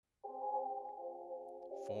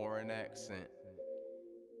Foreign accent.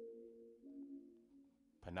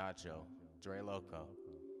 Penacho, Dre Loco.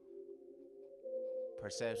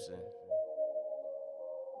 Perception.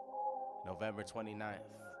 November 29th.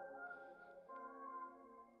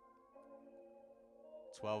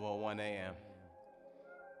 12:01 a.m.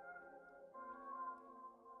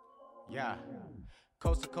 Yeah.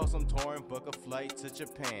 Coast to coast, I'm touring, book a flight to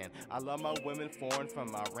Japan. I love my women foreign,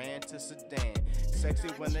 from Iran to Sudan. Sexy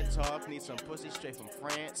when they talk, need some pussy straight from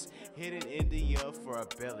France. Hidden India for a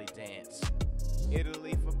belly dance.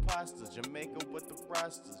 Italy for pasta, Jamaica with the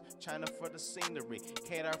rastas, China for the scenery,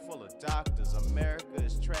 Qatar full of doctors. America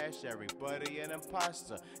is trash, everybody an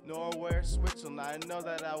imposter. Norway, Switzerland, I know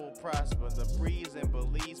that I will prosper. The breeze in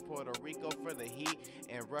Belize, Puerto Rico for the heat,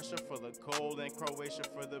 and Russia for the cold, and Croatia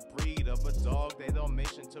for the breed of a dog. They don't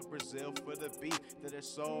mention to Brazil for the beef. That there's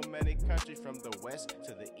so many countries from the west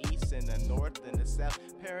to the east and the north and the south.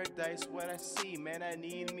 Paradise what I see, man, I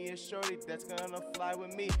need me a shorty that's gonna fly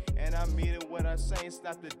with me, and I'm meeting what I'm saying,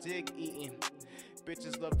 stop the dick eating.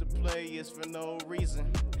 Bitches love to play, it's for no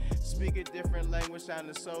reason. Speak a different language,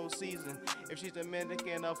 sounding so seasoned. If she's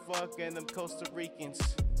Dominican, I'll fuck and them Costa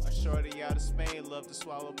Ricans. A shorty out of Spain, love to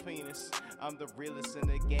swallow penis. I'm the realest in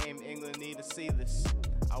the game, England need to see this.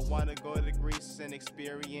 I wanna go to Greece and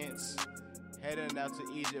experience. Heading out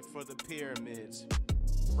to Egypt for the pyramids.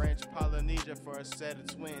 French Polynesia for a set of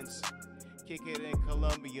twins. Kick it in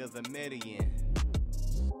Colombia, the Medellin.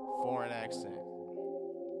 Foreign accent.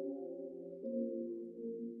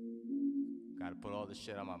 Gotta put all this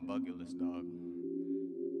shit on my bucket list, dog.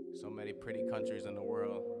 So many pretty countries in the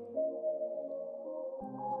world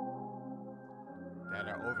that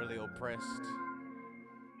are overly oppressed,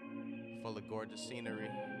 full of gorgeous scenery,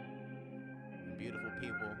 and beautiful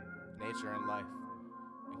people, nature and life,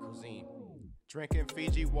 and cuisine. Drinking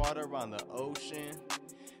Fiji water on the ocean.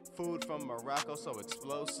 Food from Morocco so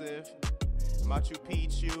explosive. Machu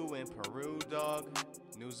Picchu in Peru, dog.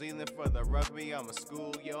 New Zealand for the rugby, I'm a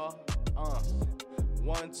school, y'all.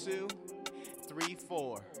 1, 2, 3,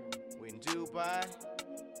 4. We in Dubai,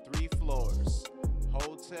 3 floors.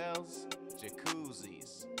 Hotels,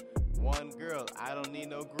 jacuzzis. One girl, I don't need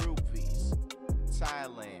no groupies.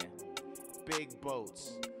 Thailand, big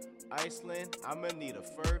boats. Iceland, I'ma need a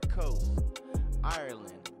fur coat.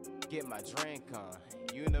 Ireland, get my drink on.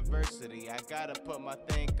 University, I gotta put my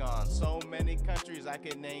think on. So many countries I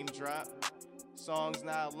can name drop. Songs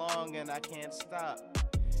not long and I can't stop.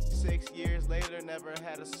 6 years later, never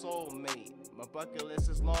had a soulmate. My bucket list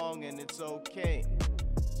is long and it's okay.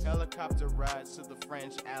 Helicopter rides to the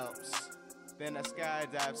French Alps. Then I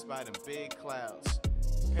skydive spotting big clouds.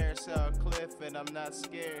 Parasail cliff and I'm not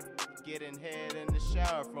scared. Getting head in the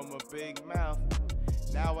shower from a big mouth.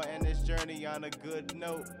 Now I end this journey on a good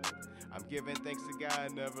note. I'm giving thanks to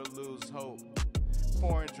God, never lose hope.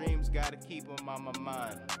 Foreign dreams, gotta keep them on my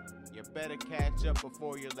mind. You better catch up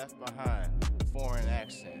before you're left behind. Foreign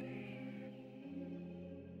accent.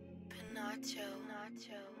 Penacho.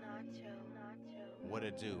 What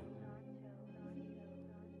it do?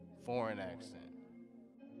 Foreign accent.